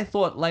 And then I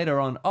thought later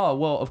on, oh,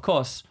 well, of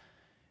course,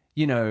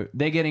 they're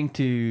getting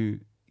to,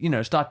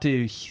 start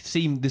to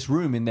see this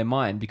room in their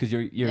mind because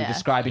you're Yeah.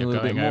 describing a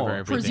little bit going over more.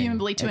 everything.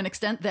 Presumably, to an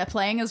extent, they're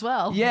playing as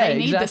well. Yeah, they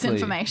need this exactly.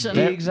 information.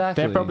 They're-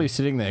 Exactly. They're probably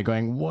sitting there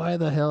going, why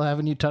the hell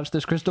haven't you touched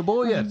this crystal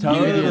ball yet?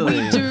 Totally.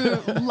 We do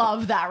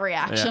love that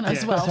reaction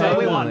as well. Day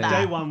We one, want that.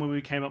 day one, when we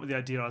came up with the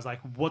idea, I was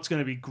like, what's going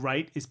to be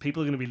great is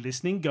people are going to be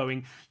listening,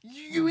 going,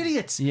 you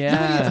idiots! Yeah.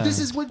 You idiots! This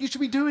is what you should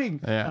be doing!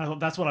 Yeah. And I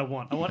thought, that's what I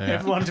want. I want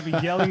everyone to be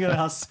yelling at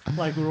us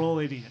like we're all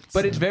idiots.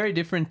 But it's very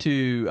different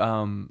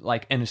to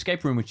like an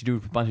escape room, which you do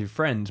with a bunch of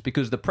friends,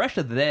 because the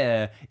pressure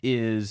there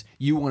is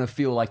you want to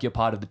feel like you're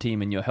part of the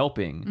team and you're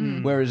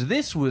helping. Whereas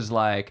this was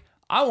like,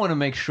 I want to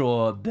make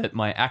sure that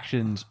my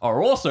actions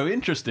are also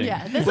interesting.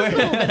 Yeah, there's a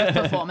little bit of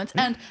performance,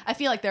 and I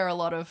feel like there are a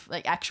lot of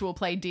like actual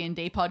play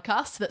D&D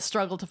podcasts that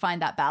struggle to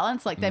find that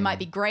balance. Like they might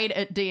be great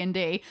at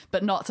D&D,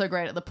 but not so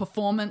great at the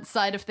performance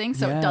side of things,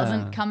 so Yeah. it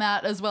doesn't come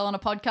out as well on a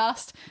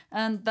podcast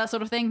and that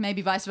sort of thing.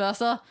 Maybe vice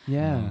versa.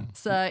 Yeah.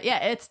 So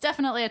yeah, it's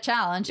definitely a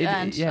challenge,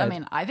 and yeah. I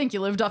mean, I think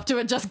you lived up to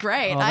it just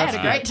great. Oh, I had that's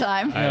a great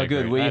time. I Oh,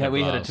 agree. good. We I had a had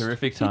a blast.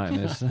 terrific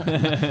time.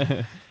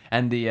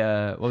 and the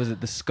what was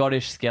it? The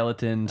Scottish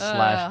skeleton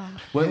slash.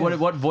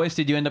 What voice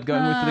did you end up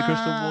going with for the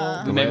crystal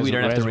ball? Maybe we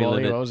don't have to Where's relive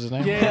Wally? it. What was his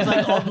name? Yeah, it's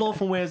like Oddlaw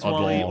from Where's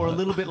Wally, Oddlaw. or a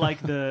little bit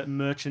like the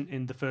merchant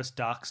in the first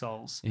Dark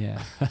Souls.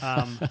 Yeah.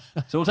 Um,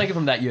 So we'll take it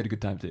from that. You had a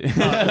good time too.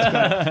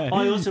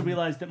 I also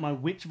realized that my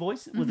witch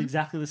voice was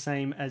exactly the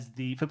same as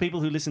for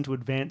people who listen to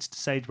advanced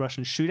Sagebrush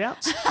and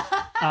Shootouts.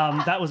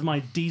 That was my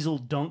Diesel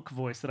Donk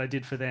voice that I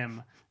did for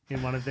them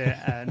in one of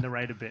their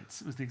narrator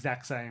bits. It was the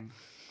exact same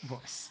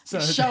voice. So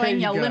Showing there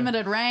your you go.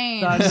 limited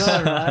range. I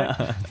know,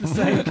 right? The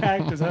same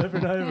characters over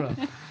and over.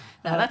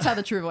 No, that's how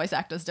the true voice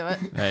actors do it.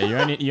 Hey,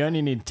 you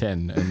only need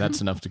 10, and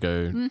that's enough to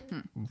go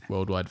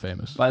worldwide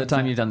famous. By the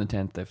time you've done the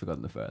 10th, they've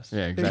forgotten the first.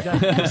 Yeah,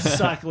 exactly. Exactly.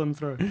 Cycle them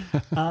through.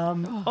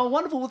 Oh,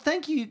 wonderful! Well,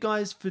 thank you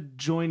guys for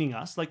joining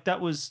us. Like that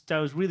was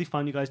really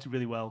fun. You guys did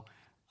really well,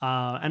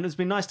 and it's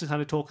been nice to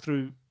kind of talk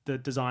through the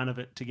design of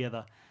it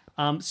together.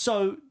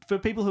 So for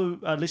people who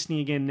are listening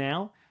again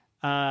now,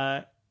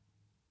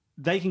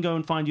 they can go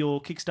and find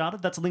your Kickstarter.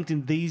 That's linked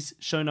in these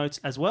show notes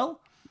as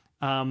well.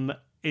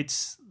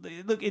 It's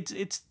go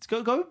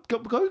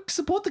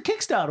support the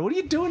Kickstarter. What are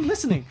you doing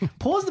listening?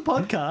 Pause the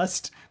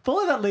podcast,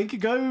 follow that link,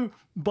 and go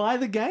buy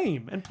the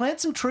game and plant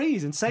some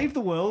trees and save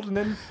the world,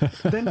 and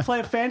then play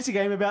a fantasy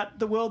game about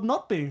the world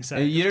not being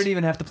saved. You don't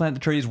even have to plant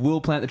the trees.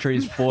 We'll plant the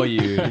trees for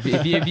you.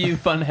 if you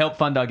help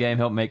fund our game,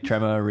 help make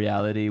Tremor a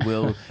reality,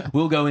 we'll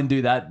go and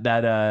do that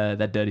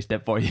dirty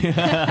step for you.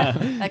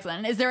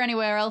 Excellent. Is there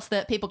anywhere else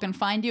that people can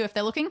find you if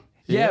they're looking?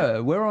 Yeah,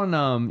 we're on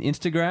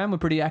Instagram. We're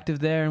pretty active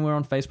there, and we're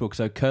on Facebook.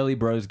 So Curly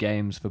Bros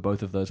Games for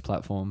both of those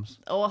platforms.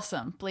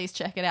 Awesome. Please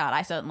check it out.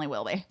 I certainly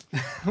will be.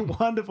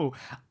 Wonderful.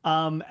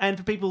 And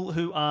for people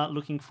who are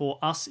looking for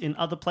us in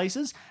other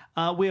places,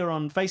 we are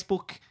on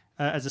Facebook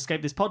as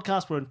Escape This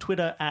Podcast. We're on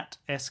Twitter at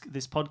Esc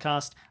This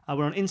Podcast.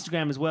 We're on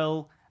Instagram as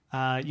well.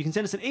 You can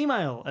send us an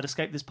email at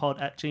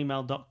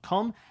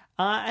escapethispod@gmail.com.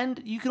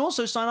 And you can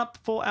also sign up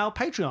for our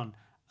Patreon.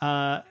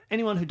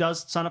 Anyone who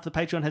does sign up for the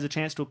Patreon has a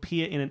chance to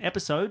appear in an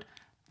episode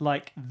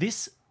like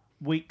this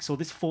week's or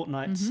this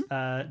fortnight's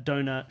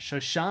donor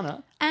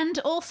Shoshana. And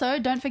also,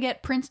 don't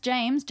forget Prince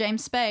James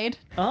Spade.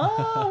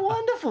 Oh,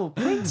 wonderful.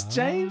 Prince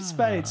James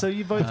Spade. So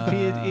you both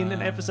appeared in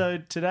an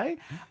episode today.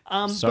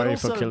 Sorry but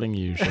also, for killing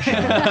you,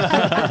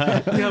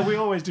 Shoshana. Yeah, we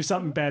always do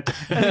something bad.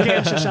 And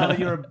again, Shoshana,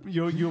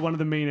 you're one of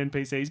the mean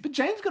NPCs. But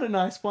James got a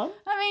nice one.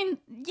 I mean,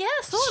 yeah,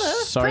 sort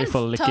of. Sorry Prince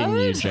for licking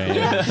you, Toad. James.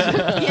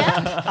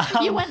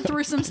 Yeah, you went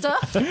through some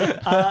stuff.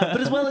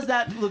 But as well as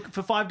that, look,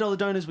 for $5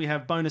 donors, we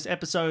have bonus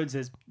episodes.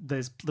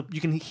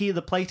 You can hear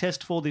the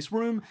playtest for this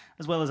room,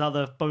 as well as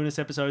other bonus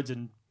episodes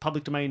and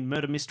public domain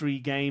murder mystery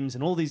games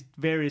and all these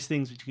various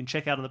things which you can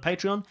check out on the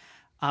Patreon.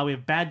 We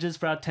have badges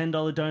for our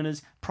 $10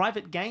 donors,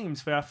 private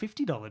games for our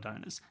 $50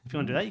 donors. If you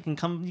want to do that, you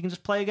can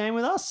just play a game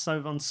with us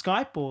over on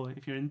Skype, or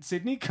if you're in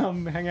Sydney,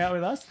 come hang out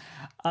with us.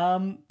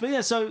 But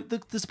yeah, so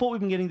the support we've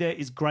been getting there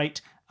is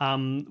great.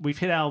 We've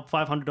hit our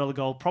 $500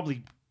 goal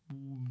probably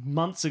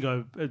months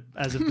ago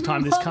as of the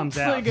time this comes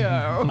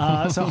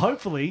out. So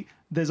hopefully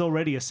there's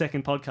already a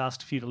second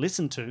podcast for you to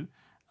listen to.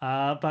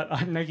 But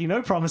I'm making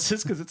no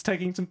promises because it's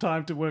taking some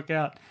time to work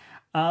out.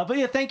 But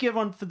yeah, thank you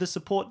everyone for the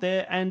support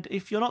there. And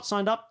if you're not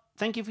signed up,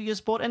 thank you for your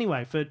support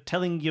anyway, for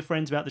telling your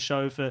friends about the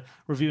show, for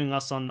reviewing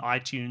us on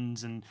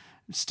iTunes and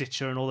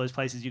Stitcher and all those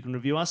places you can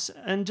review us,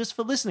 and just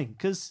for listening,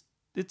 because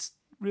it's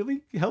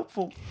really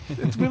helpful.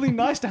 It's really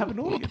nice to have an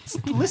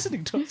audience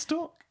listening to us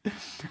talk.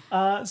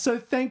 So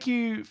thank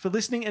you for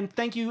listening, and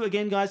thank you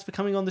again, guys, for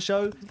coming on the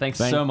show. Thanks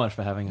so much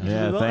for having us.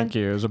 Yeah, well. thank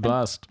you. It was a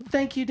blast.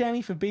 Thank you,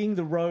 Danny, for being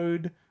the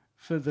road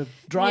for the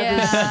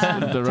drivers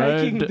The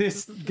taking road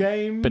this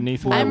game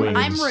beneath my wings.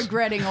 I'm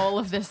regretting all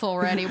of this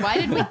already. Why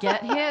did we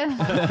get here?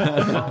 All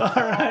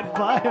right,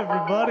 bye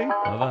everybody.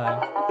 Bye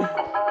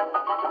bye.